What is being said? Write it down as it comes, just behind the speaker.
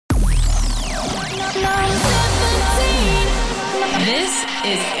This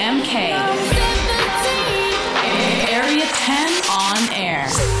is MK. Area 10 On Air.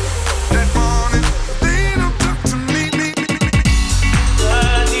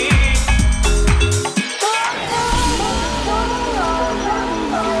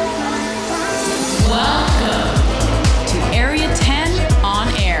 Welcome to Area 10 On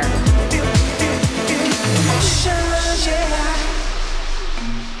Air.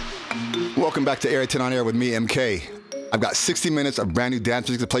 Welcome back to Area 10 On Air with me, MK. I've got 60 minutes of brand new dance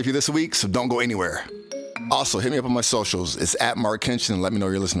music to play for you this week, so don't go anywhere. Also, hit me up on my socials. It's at Mark Kenshin and let me know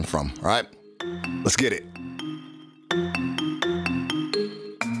where you're listening from, all right? Let's get it.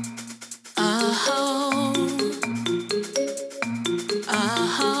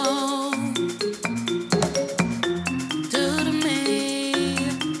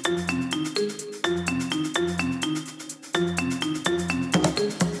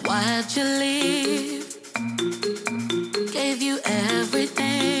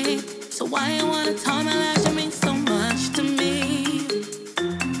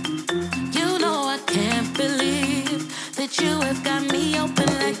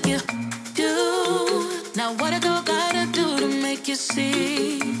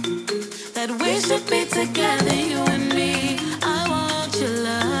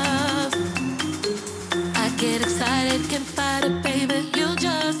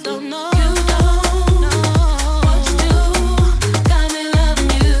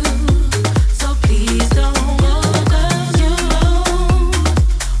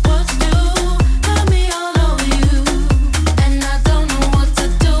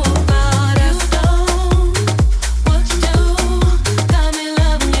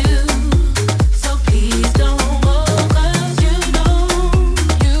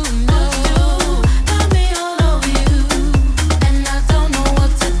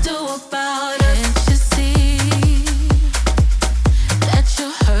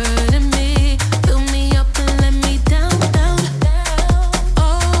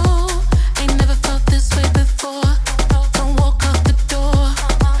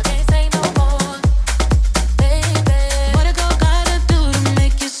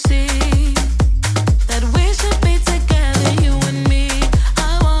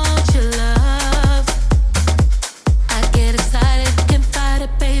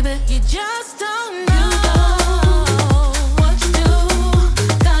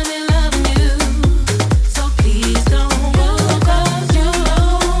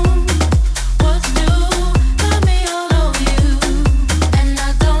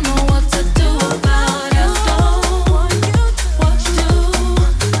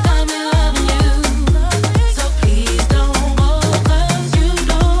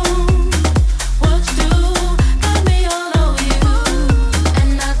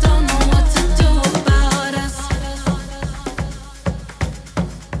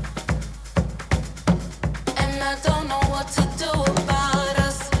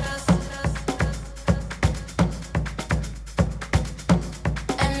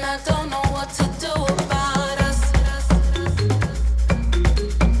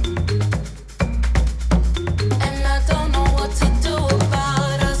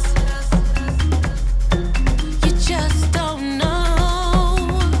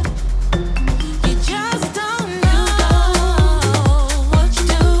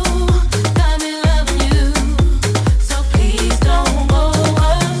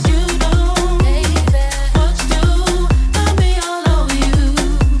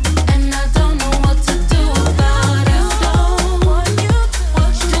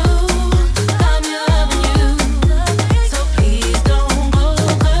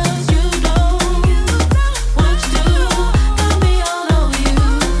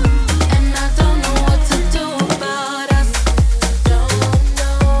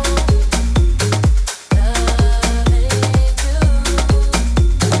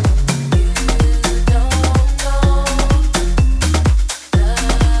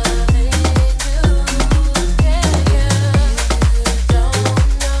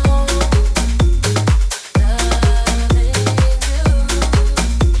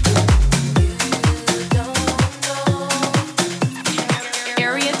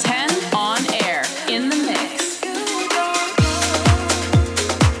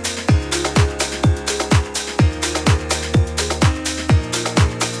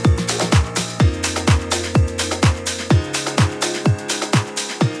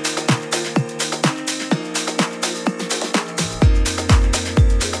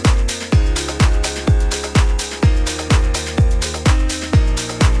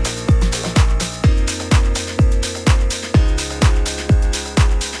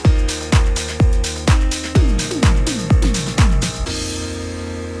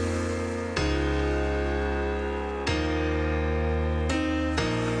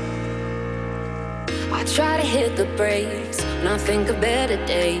 hit the brakes when I think of better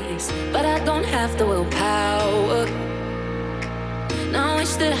days, but I don't have the willpower. Now I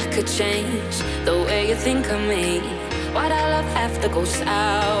wish that I could change the way you think of me. Why'd our love have to go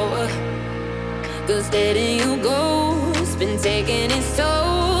sour? 'Cause letting you go's been taking its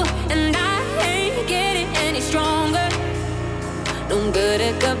toll, and I ain't getting any stronger. No good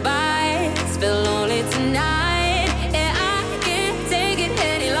at goodbyes, feel lonely tonight. Yeah, I can't take it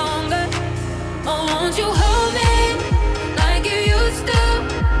any longer. Oh, won't you hold me like you used to?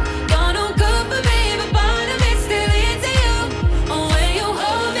 You're no good for me, but part of me still into you. Oh, when you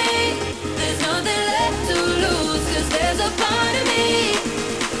hold me, there's nothing left to lose. 'Cause there's a part of me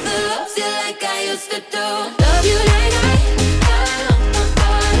that loves you like I used to do. Love you like I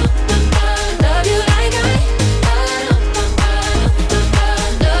love you like I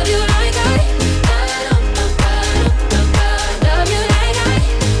love you like I love you like I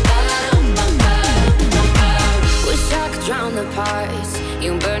wish I could drown the parts you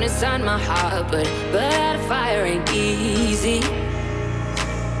burn inside my heart, but out of fire ain't easy.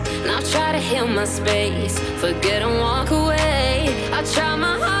 And I'll try to heal my space, forget and walk away. I try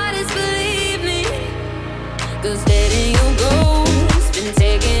my hardest, believe me. 'Cause letting you go's been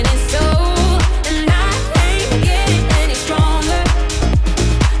taking its toll, and I ain't getting any stronger.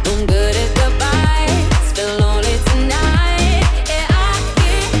 No good at goodbyes, feel lonely tonight. Yeah, I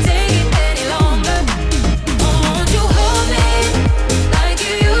can't take it any longer. Oh, won't you hold me like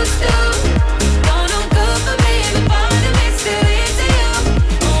you used to? You're no good for me, but part of me still into you.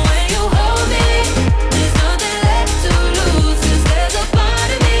 Oh, when you hold me, there's nothing left to lose. 'Cause there's a part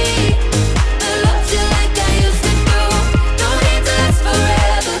of me that loves you like I used to do. Don't need to last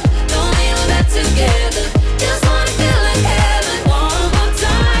forever, don't need all that together. Just wanna feel like heaven one more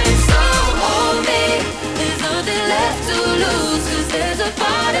time. So hold me, there's nothing left to lose. 'Cause there's a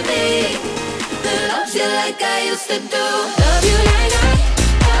part of me that loves you like I used to do. Love you like I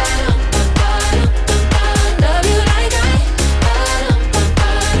love you like I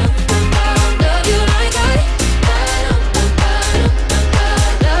love you like I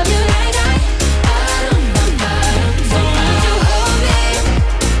love you like I so won't you hold me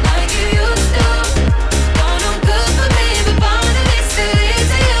like you used to? You're no good for me, but part of me still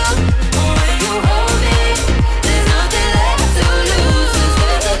into you. Oh, when you hold me, there's nothing left to lose. 'Cause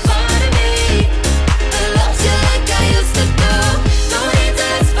there's a part of me that loves you like I used to do. Don't need to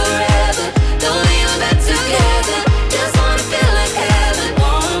last forever, don't need all that together. Just wanna feel like heaven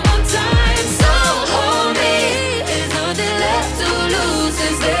one more time. So hold me, there's nothing left to lose.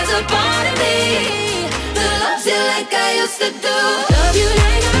 'Cause there's a part of me that loves you like I used to do. Love you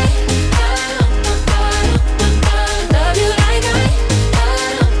like I love you like I love you like I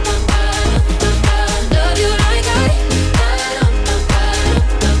love you like I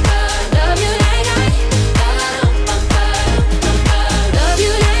love you like I love you like I love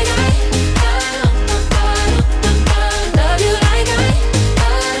you like I love you like I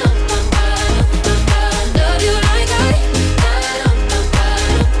love you like I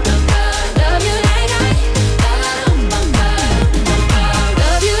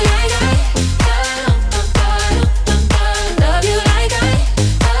love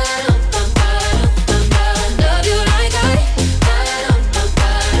you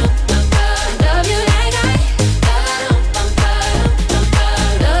like I love you like I love you like I love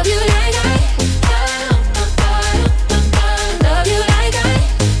you like I love you like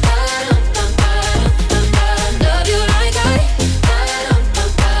I love you like I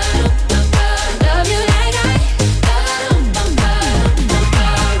love you like I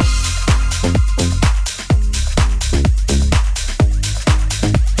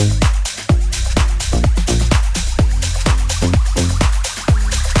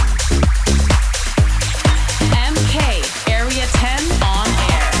MK, Area 10 On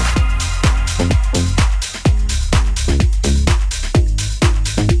Air.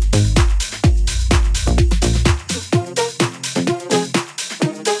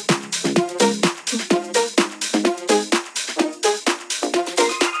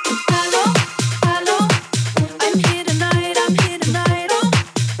 Allo, allo, I'm here tonight,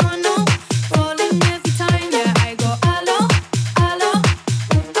 oh no, rolling every time, yeah, I go allo, allo,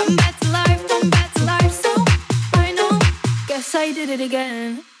 I'm back to life, so I know, guess I did it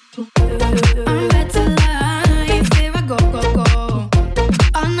again. I'm back to life, here I go,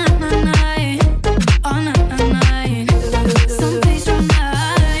 all night, all night, someplace real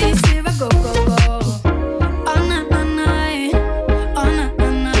nice, here I go, all night, all night.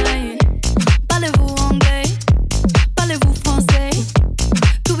 Parlez-vous anglais? Parlez-vous français?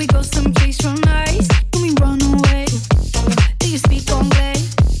 Could we go someplace real nice? Can we run away? Do you speak anglais?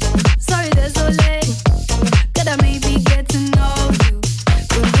 Sorry, désolé. Gotta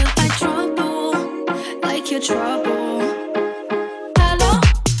your trouble. Allo,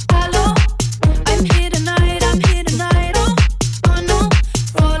 allo, I'm here tonight, I'm here tonight. Oh no,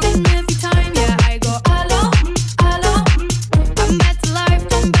 rolling every time, yeah. I go allo, allo. I'm back to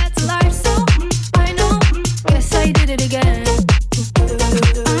life, so I know. Guess I did it again.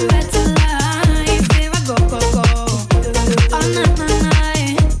 I'm back to life, here I go, go, go. All night,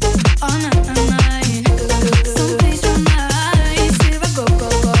 night, all night, night. Someplace real nice, here I go, go,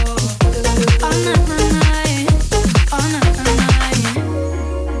 go. All night, night, all night, night.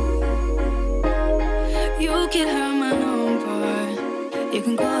 You can have my number, you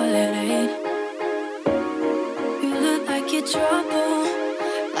can call it. You look like you're trouble,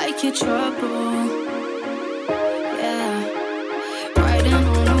 like you're trouble. Yeah. Riding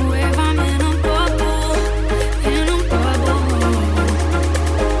on a wave, I'm in a bubble, in a bubble.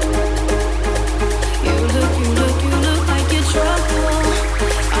 You look like you're trouble.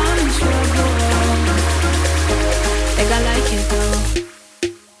 I'm in trouble. Think I like it though.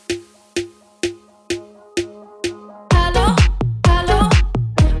 Allo, allo,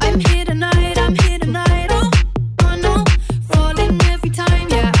 I'm here tonight, I'm here tonight. Oh no, rolling every time,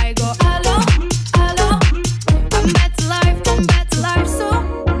 yeah. I go allo, allo. I'm back to life, so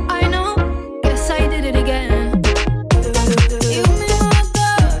I know. Guess I did it again. You me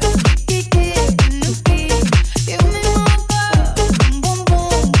mother, kick it in the beat. You me mother, boom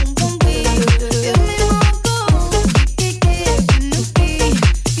boom boom boom beat. You me mother, kick it in the beat.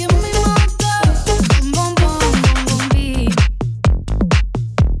 You me mother, boom boom boom boom boom beat.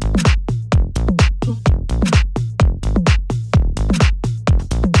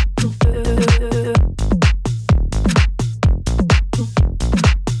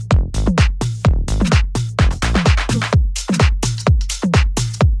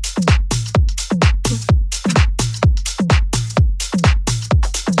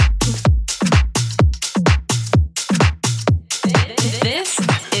 This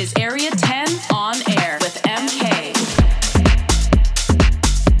is Area 10 On Air with MK.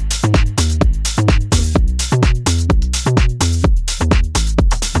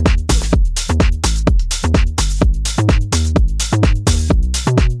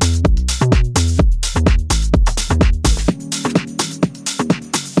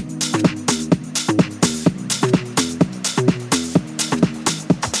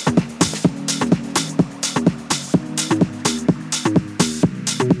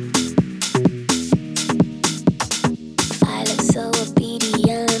 I look so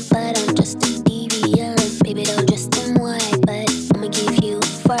obedient, but I'm just a deviant. Baby, don't dress them white, but I'ma give you a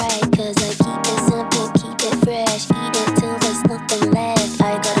fright. 'Cause I keep it simple, keep it fresh. Eat it till there's nothing left. I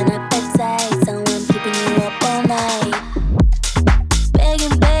got an appetite, so I'm keeping you up all night.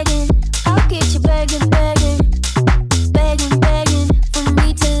 Begging, begging, I'll get you begging, begging. Begging, begging for me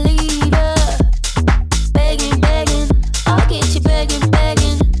to leave her. Begging, begging, I'll get you begging,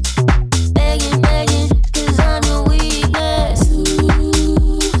 begging. Begging, begging, 'cause I'm your weakness.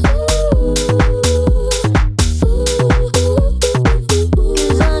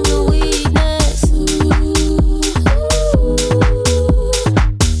 'Cause I'm your weakness.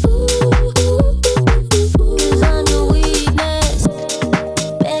 'Cause I'm your weakness.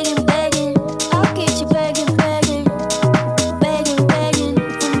 Begging, begging, I'll get you begging, begging. Begging, begging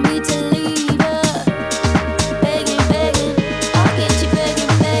for me to leave her. Begging, begging, I'll get you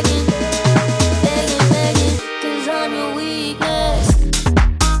begging, begging. Begging, begging, 'cause I'm your weakness.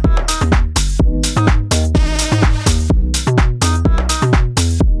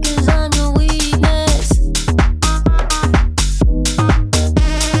 'Cause I'm your weakness.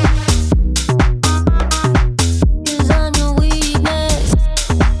 'Cause I'm your weakness.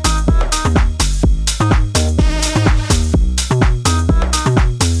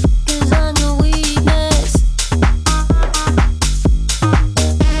 'Cause I'm your weakness.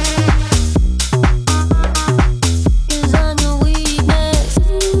 'Cause I'm your weakness.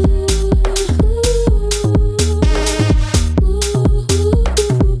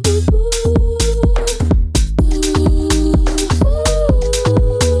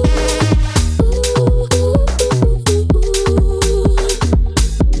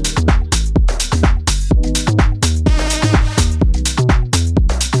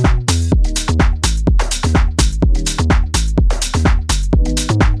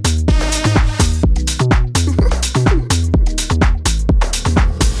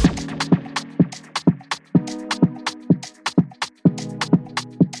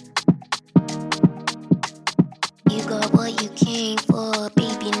 You got what you came for,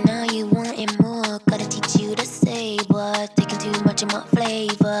 baby. Now you wanting more. Gotta teach you to say what. Taking too much of my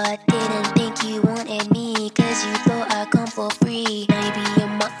flavor. Didn't think you wanted me, 'cause you thought I'd come for free. Now you be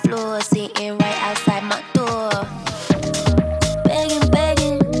on my floor, sitting right outside my door.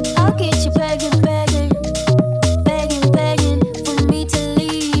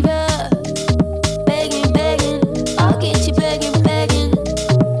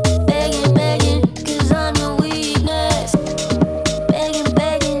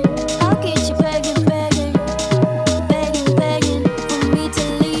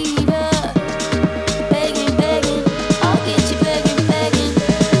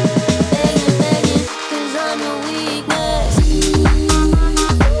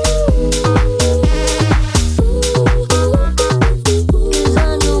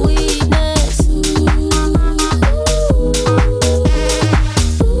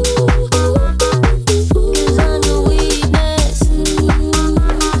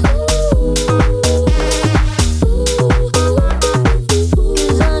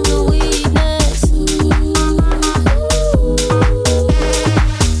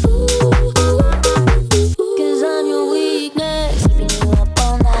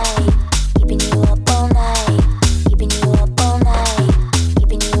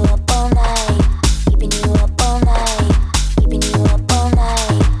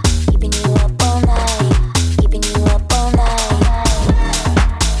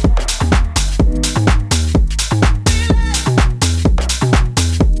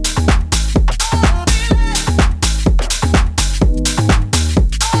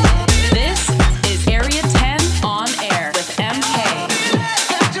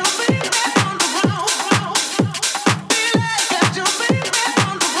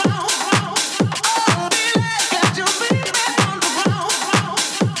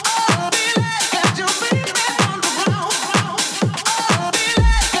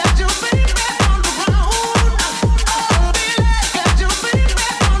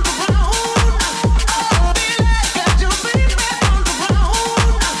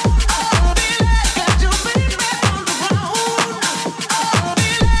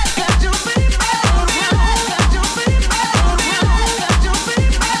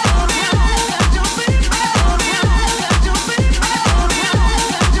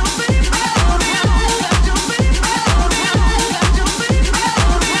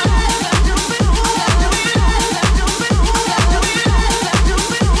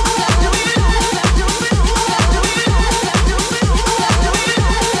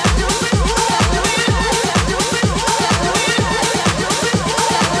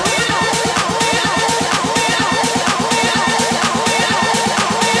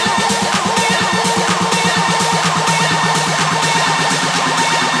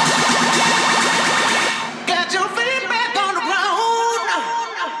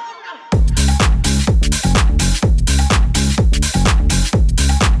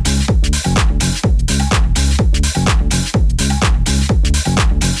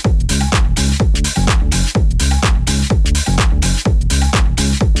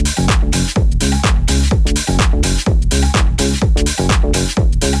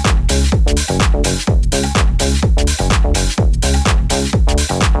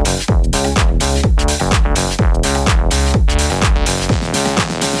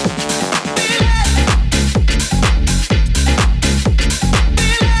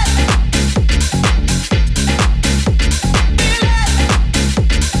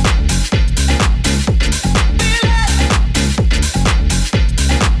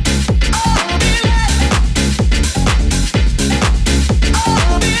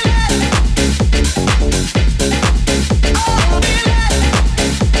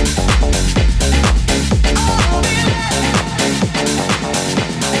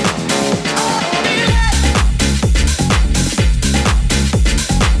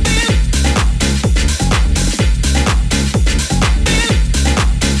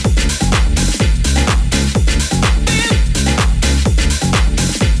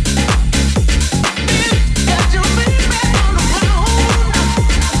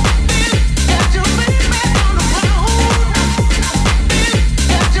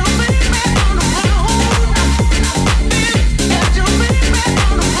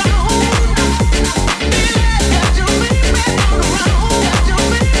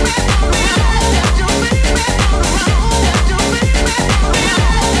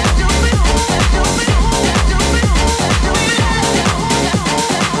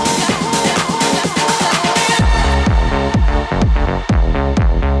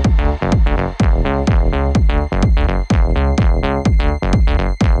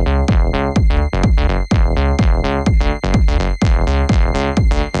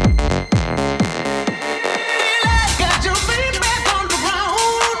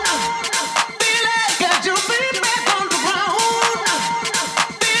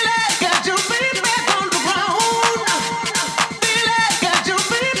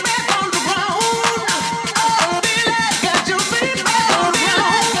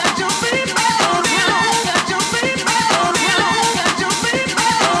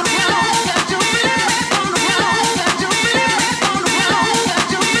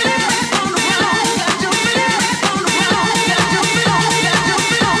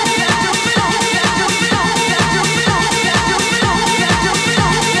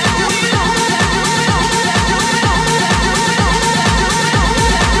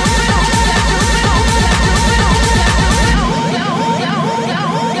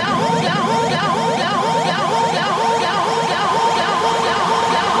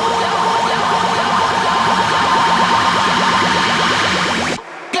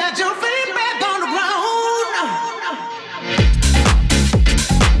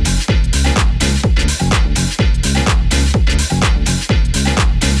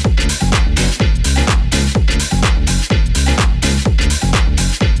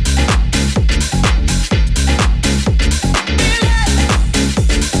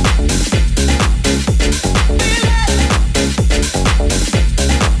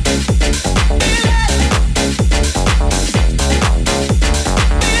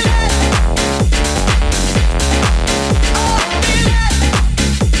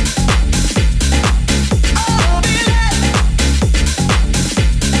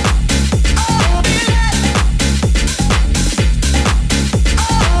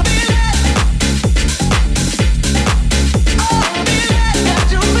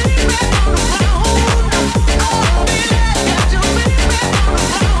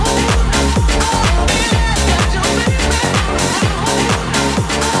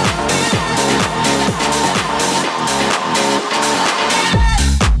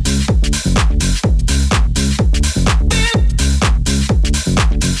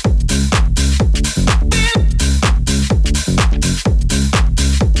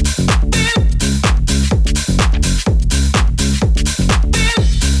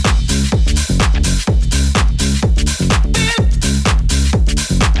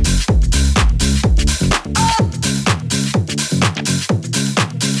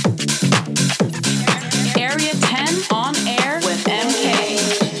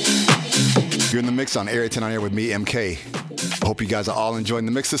 mix on Area10 On Air with me, MK. I hope you guys are all enjoying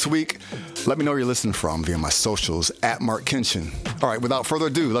the mix this week. Let me know where you're listening from via my socials at Mark Kenshin. All right, without further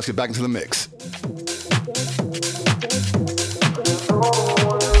ado, let's get back into the mix.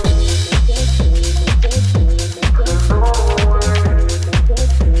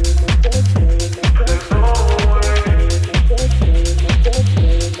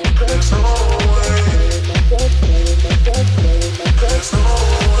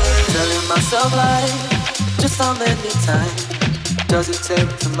 Myself like, just how many times does it take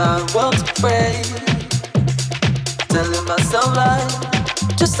for my world to break? Telling myself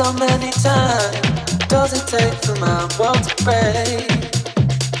like, just how many times does it take for my world to break?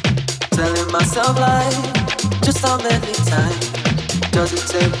 Telling myself like, just how many times does it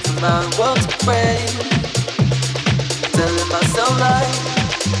take for my world to break? Telling myself like,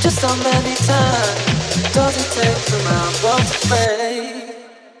 just how many times does it take for my world to break?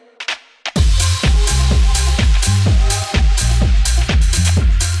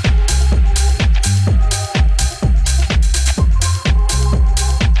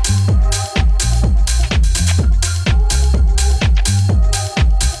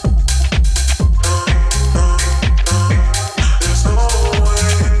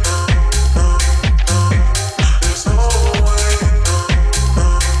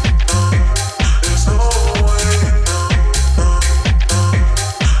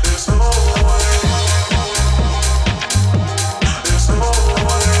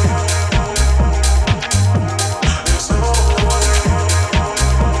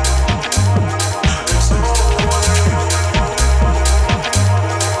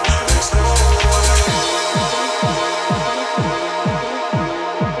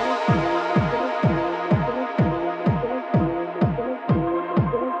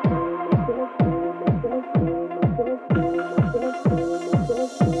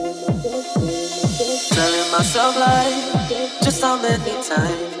 Just how many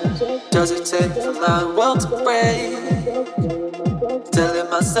times does it take for my world to break? Telling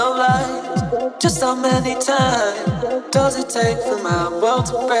myself lies. Just how many times does it take for my world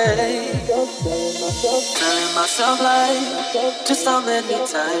to break? Telling myself lies. Just how many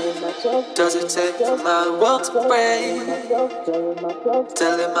times does it take for my world to break?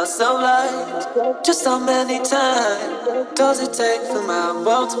 Telling myself lies. Just how many times does it take for my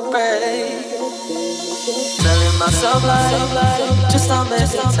world to break? Telling myself lies. Just how many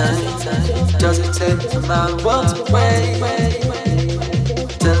times does it take for my world to break?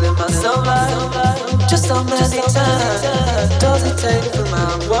 Telling myself lies. Just how many times does it take for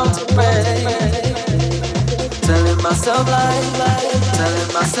my world to break? Telling myself lies.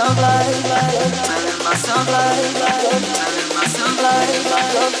 Telling myself lies. Telling myself lies. Telling myself lies.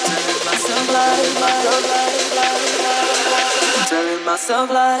 Telling myself lies. Telling myself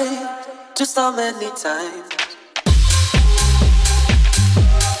lies. Just how many times?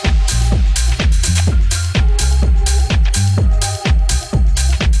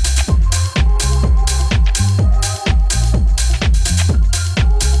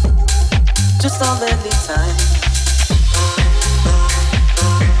 Just how many times?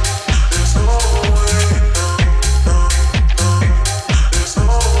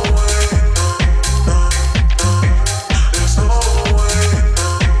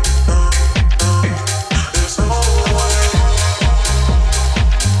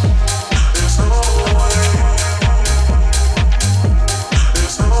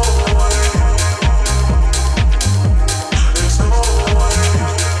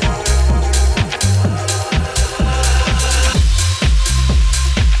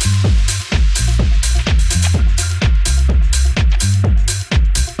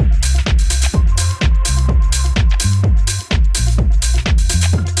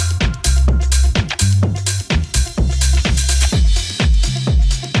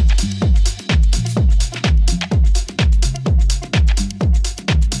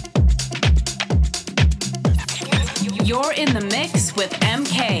 You're in the mix with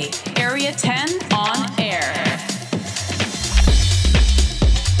MK, Area10 On Air.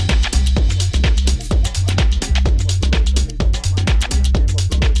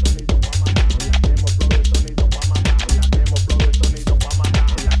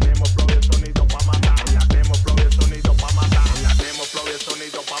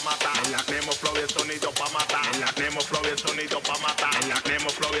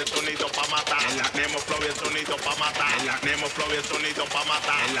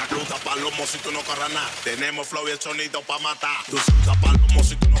 Si tú no corras nada, tenemos flow y el sonido pa' matar. Tú usas palomo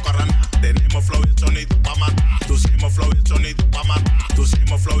si tú no corras nada. Tenemos flow y el sonido pa' matar. Pusimos flow y el sonido pa' matar.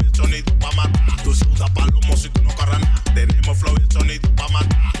 Pusimos flow y el sonido pa' matar. Tú sudas palomo si tú no carras nada. Tenemos flow y el sonido pa'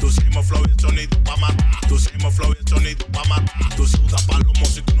 matar. Pusimos flow y el sonido pa' matar. Pusimos flow y el sonido pa' matar. Tú sudas palomo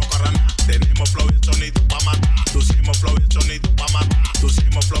si tú no carras nada. Tenemos flow y el sonido pa' matar. Pusimos flow y el sonido pa' matar.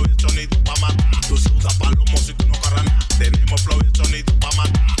 Pusimos flow y el sonido pa' matar. Tú sudas palomo si tú no carras nada. Tenemos flow y el sonido pa'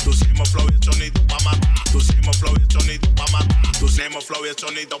 matar. Pusimos flow y el sonido pa' matar. Pusimos flow y el sonido pa' matar. Pusimos flow y el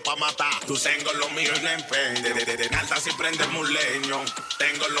sonido pa' matar. Tú tengo lo mío y no empeño. En alta si prendemos un leño.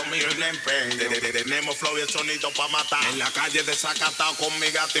 Tengo lo mío y no empeño. Tenemos flow y el sonido pa' matar. En la calle desacatado con mi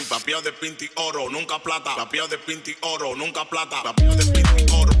gato. Papio de pinti oro, nunca plata. Papio de pinti oro, nunca plata. Papio de pinti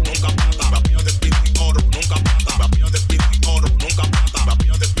oro, nunca plata. Papio de pinti oro, nunca plata. Papio de pinti oro, nunca plata.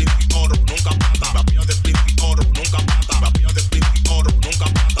 Papio de pinti oro, nunca plata. Papio de pinti oro, nunca plata. Papio de pinti oro, nunca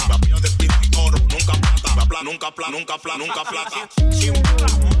plata. Papio de pinti oro, nunca plata. Nunca plata, nunca plata, nunca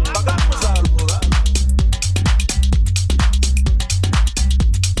plata.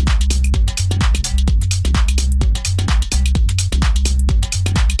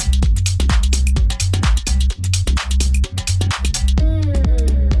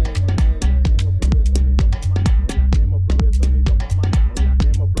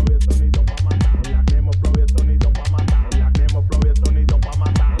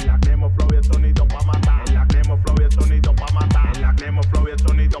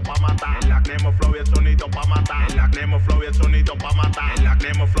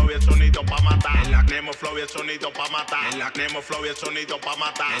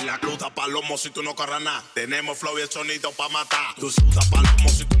 En la cruda palomo si tú no carras nada. Tenemos flow y el sonido pa' matar. Tú sudas palomo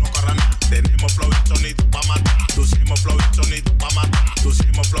si tú no carras nada. Tenemos flow y el sonido pa' matar. Pusimos flow y el sonido pa' matar.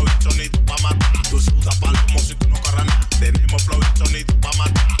 Pusimos flow y el sonido pa' matar. Tú sudas palomo si tú no carras nada. Tenemos flow y el sonido pa'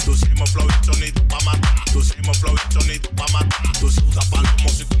 matar. Pusimos flow y el sonido pa' matar. Pusimos flow y el sonido pa' matar. Tú sudas palomo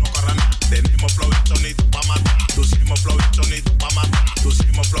si tú no carras nada. Tenemos flow y el sonido pa' matar. Pusimos flow y el sonido pa' matar.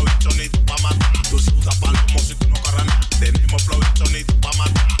 Pusimos flow y el sonido pa' matar. Tú sudas palomo si tú no carras nada. Tenemos flow y el sonido pa'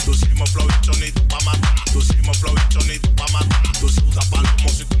 matar. Pusimos flow y el sonido pa' matar. Pusimos flow y el sonido pa' matar. Tú sudas palomo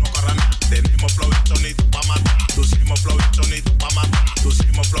si tú no carras nada. Tenemos flow y el sonido pa' matar. Pusimos flow y el sonido pa' matar.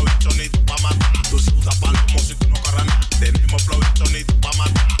 Pusimos flow y el sonido pa' matar. Tú sudas palomo si tú no carras nada. Tenemos flow y el sonido pa'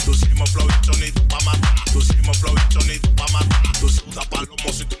 matar. Pusimos flow y el sonido pa' matar. Pusimos flow y el sonido pa' matar. Tú sudas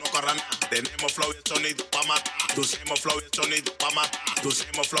palomo si tú no carras nada. Tenemos flow y el sonido pa' matar. Pusimos flow y el sonido pa' matar.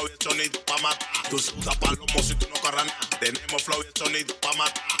 Pusimos flow y el sonido pa' matar. Tú sudas palomo si tú no carras nada. Tenemos flow y el sonido pa'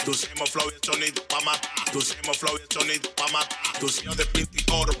 matar. Pusimos flow y el sonido pa' matar. Pusimos flow y el sonido pa' matar. Papio de pinti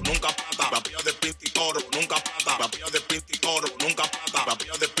oro, nunca plata. Papio de pinti oro, nunca plata. Papio de pinti oro, nunca plata.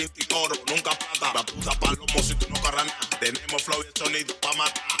 Papio de pinti oro, nunca plata. La puta palomo si tú no carras nada. Tenemos flow y el sonido pa'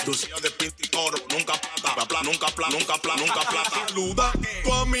 matar. Pusimos de pinti oro, nunca plata. Nunca plata, nunca plata, nunca plata. Saluda,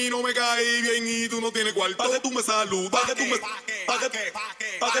 tú a mí no me caí bien y tú no tienes cuarto. Pa' que tú me saludas, pa' que tú me saludas,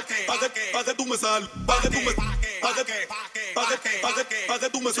 pa' que tú me saludas,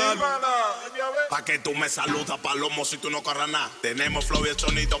 pa' que tú me saludas, palomo, si tú no carras nada. Tenemos flow y el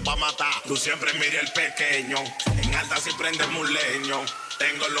sonido pa' matar. Tú siempre mires el pequeño. En alta si prendemos un leño.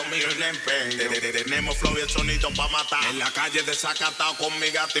 Tengo lo mío y no empeño. Tenemos flow y el sonido pa' matar. En la calle desacatado con mi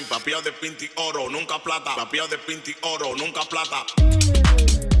gato. Papio de pinti oro, nunca plata. Papio de pinti oro, nunca plata.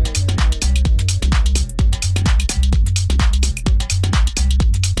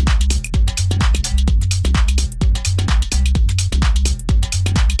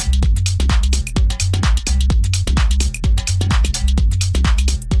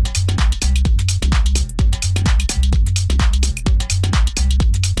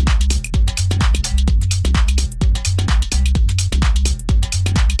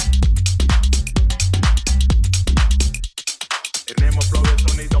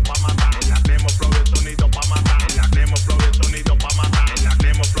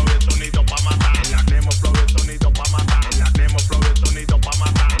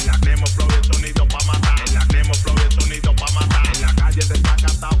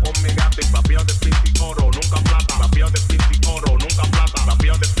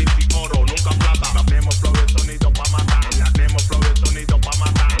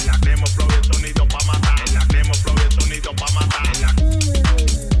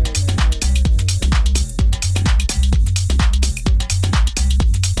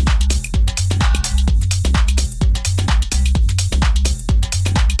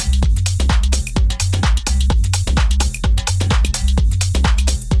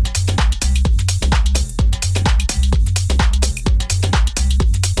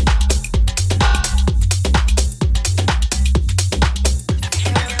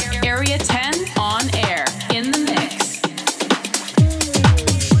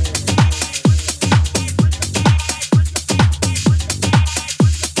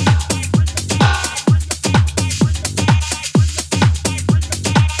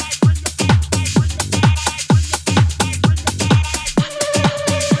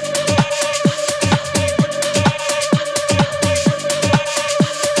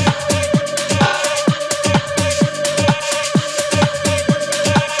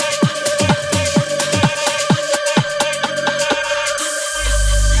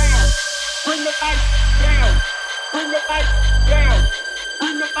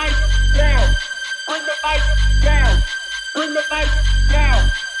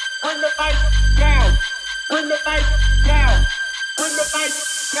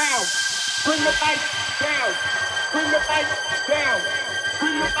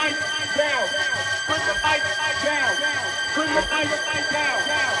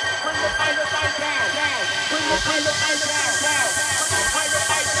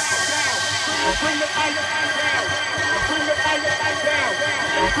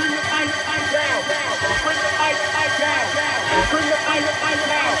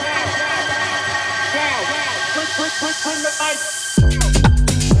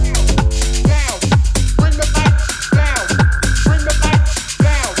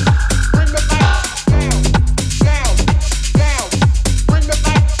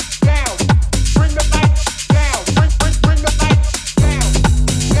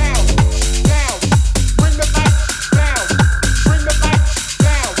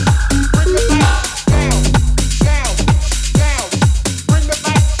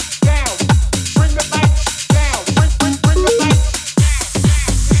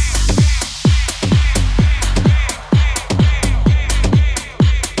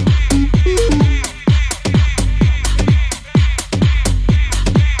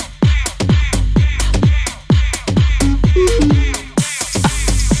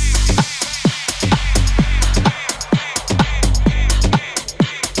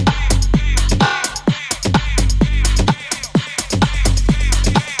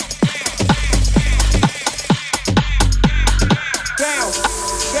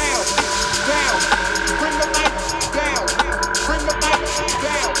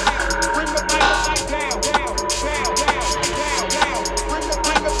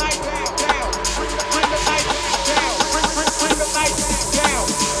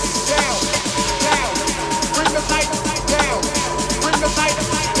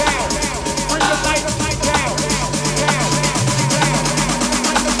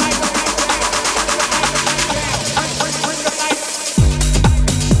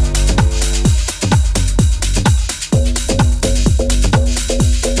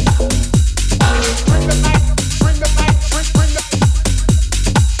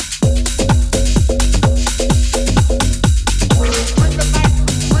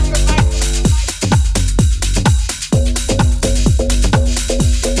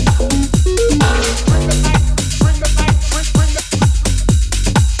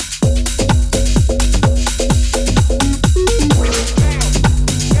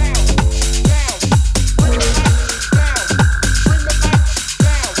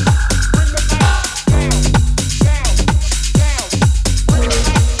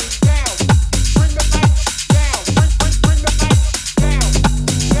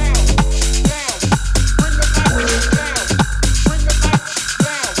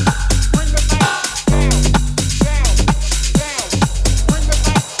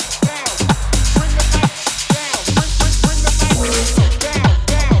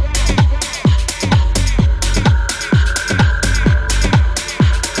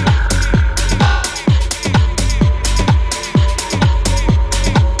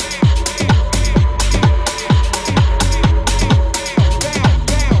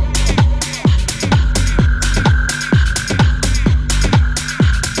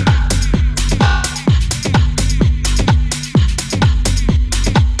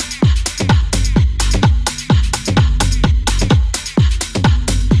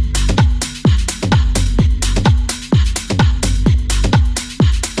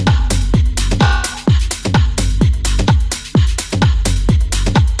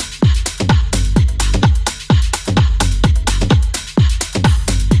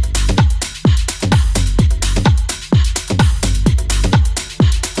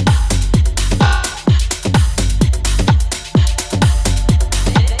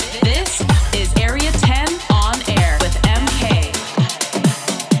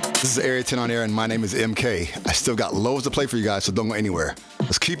 Area10 On Air, and my name is MK. I still got loads to play for you guys, so don't go anywhere.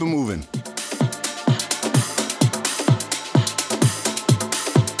 Let's keep it moving.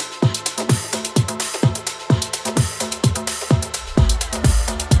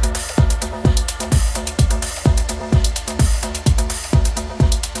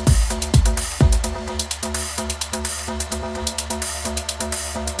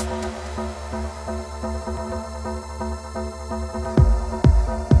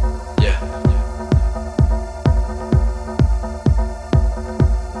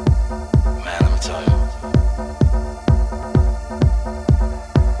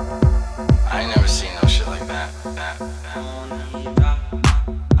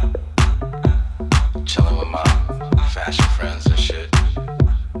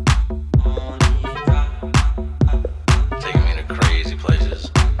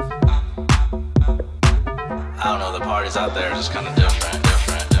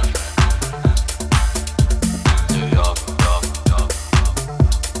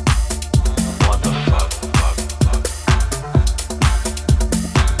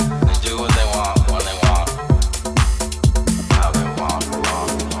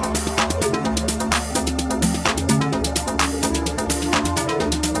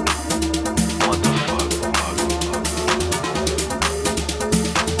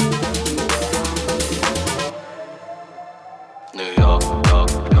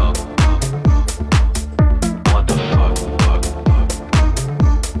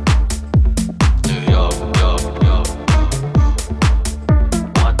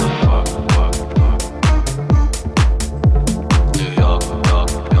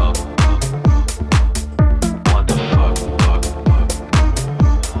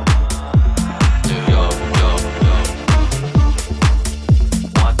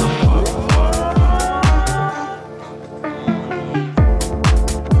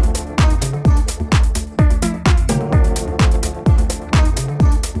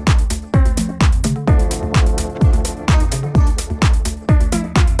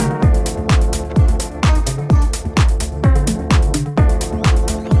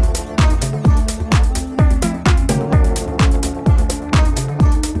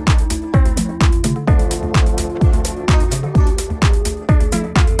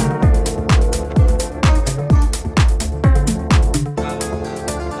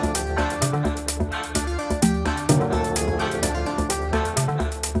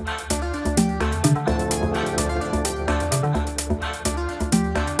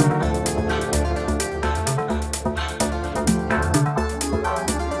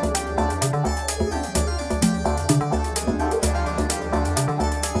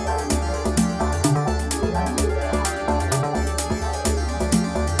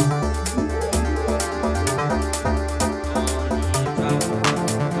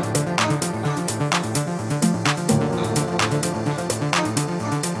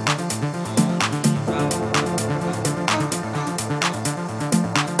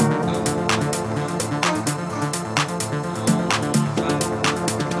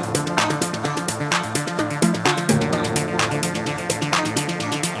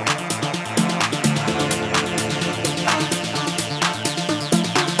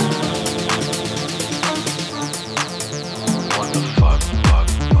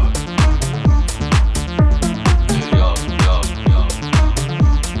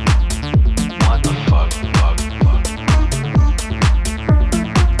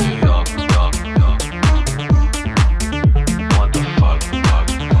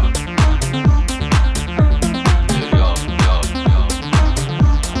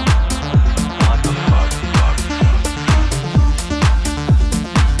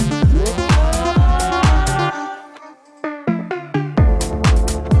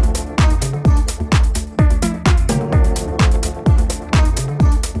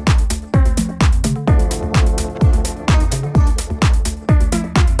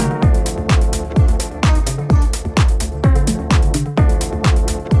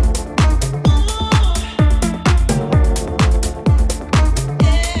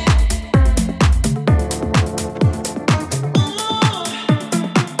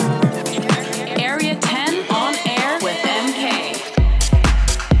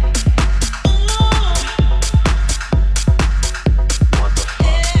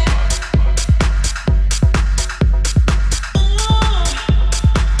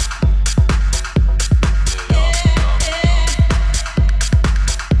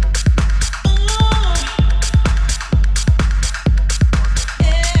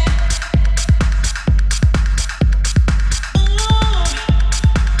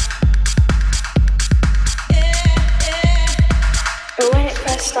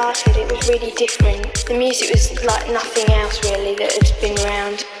 started, it was really different. The music was like nothing else really that had been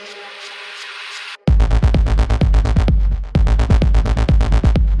around.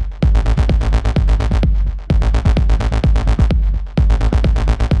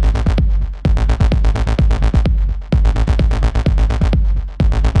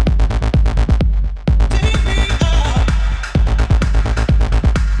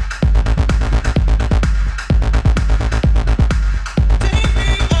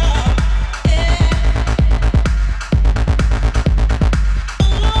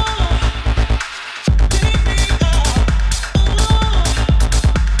 Oh,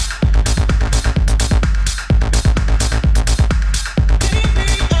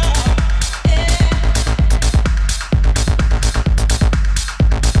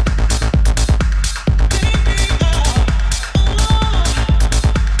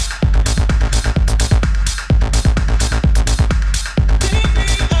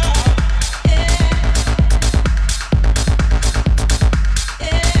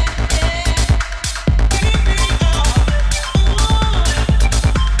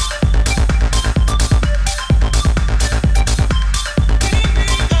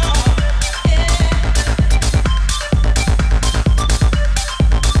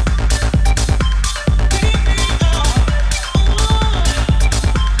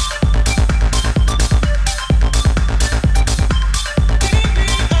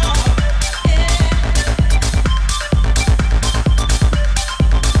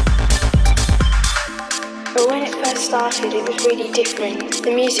 started, it was really different. The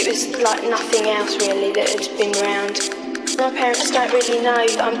music was like nothing else really that had been around. My parents don't really know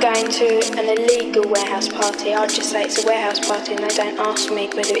that I'm going to an illegal warehouse party. I'd just say it's a warehouse party and they don't ask me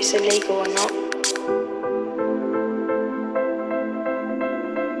whether it's illegal or not.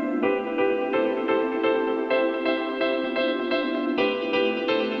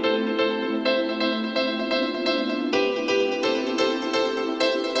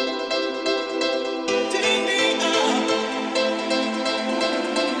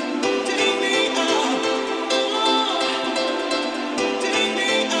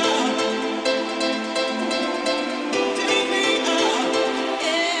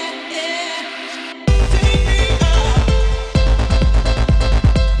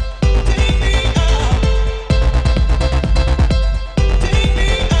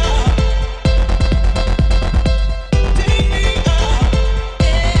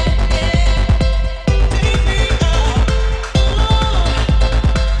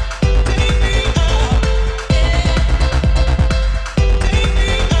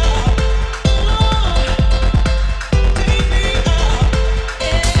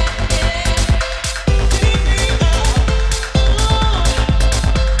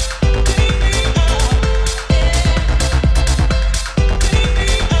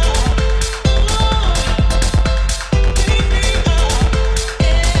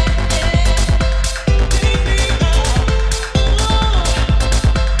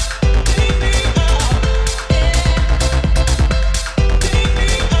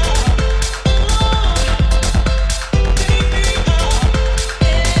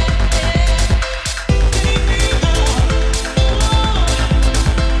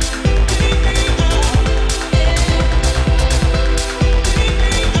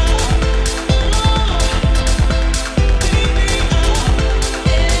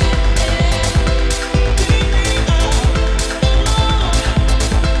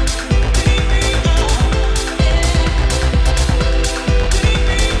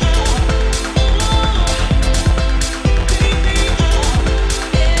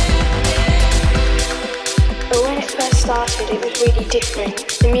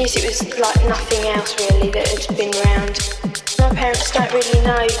 It was like nothing else really that had been around. My parents don't really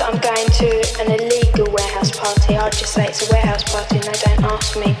know that I'm going to an illegal warehouse party. I'd just say it's a warehouse party and they don't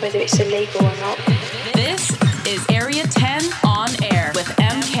ask me whether it's illegal or not. This is Area 10 On Air with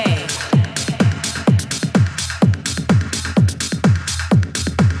MK.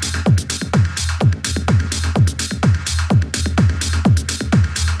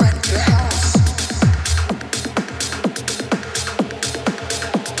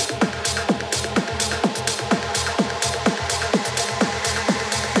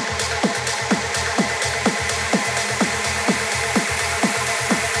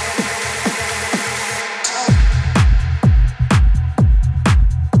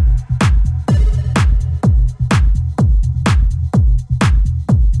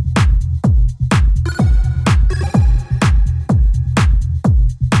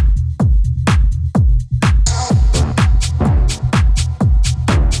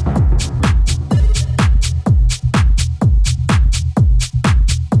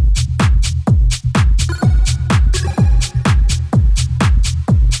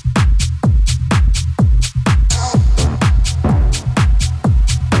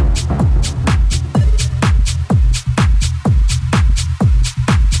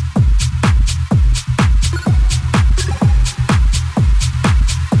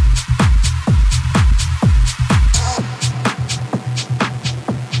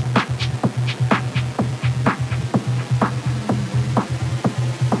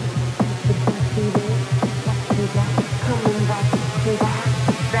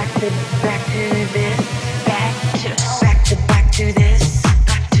 back to this,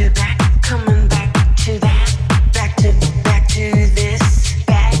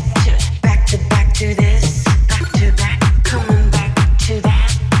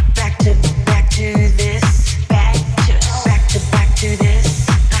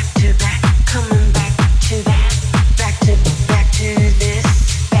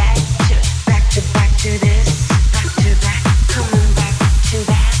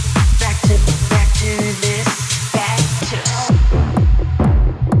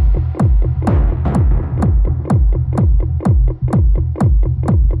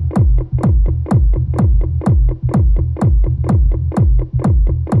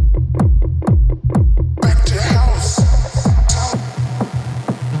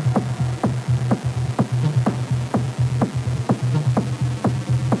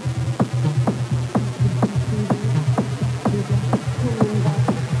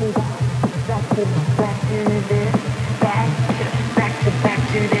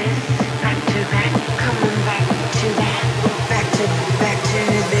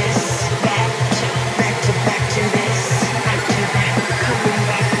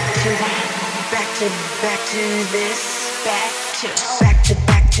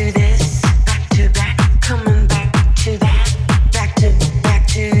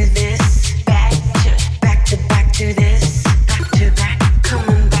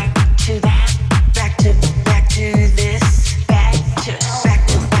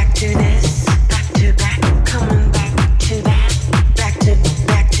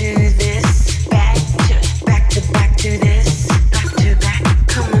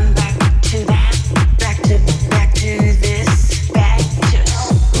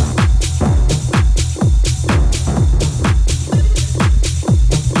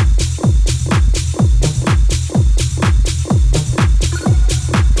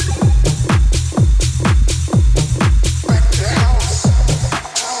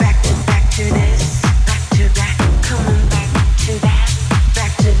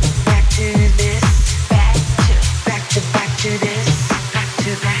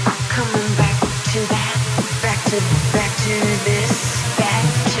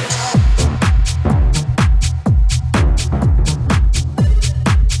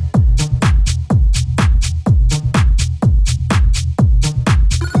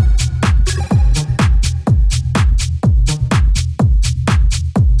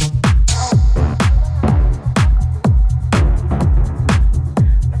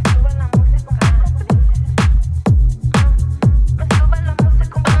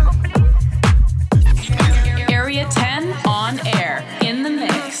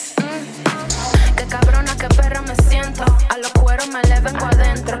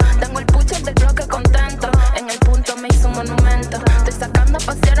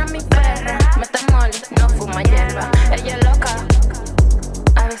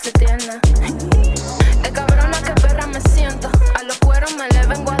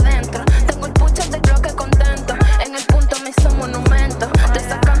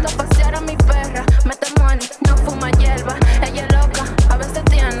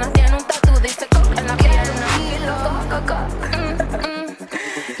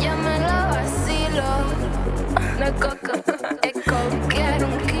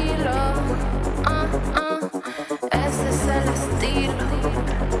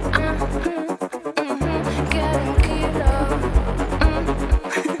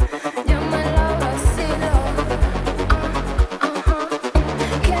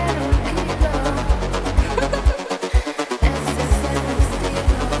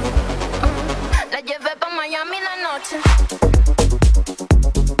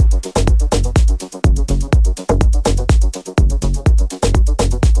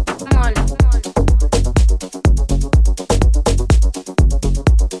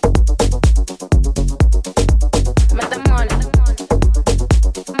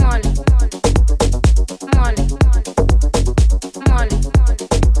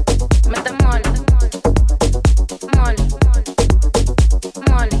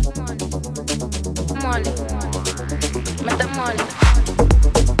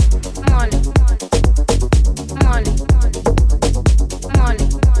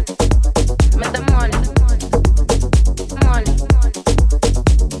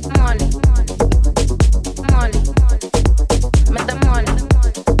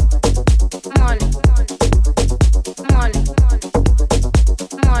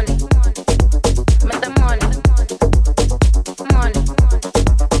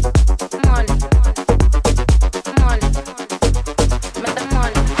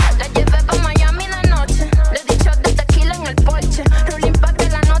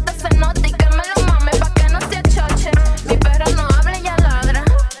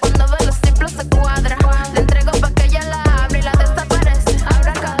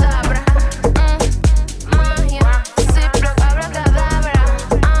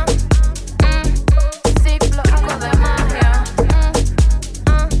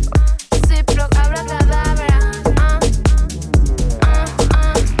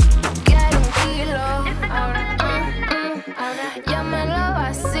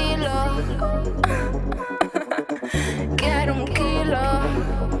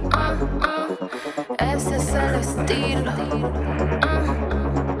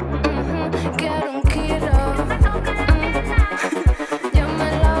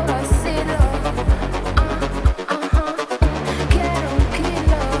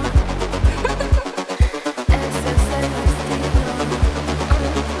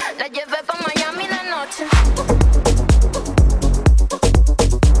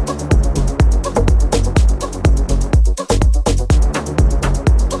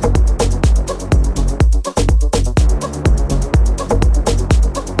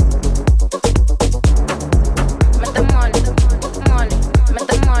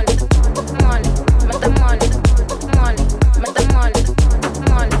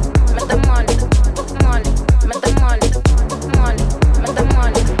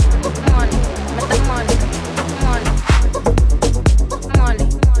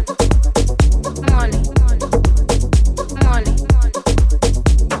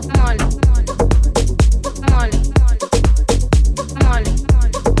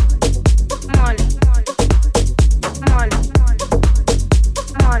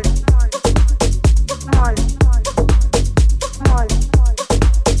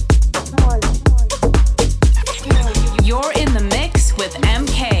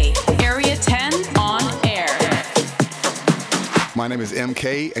 My name is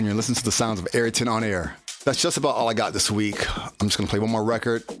MK, and you're listening to the sounds of Area10 On Air. That's just about all I got this week. I'm just going to play one more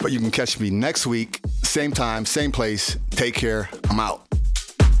record, but you can catch me next week, same time, same place. Take care. I'm out.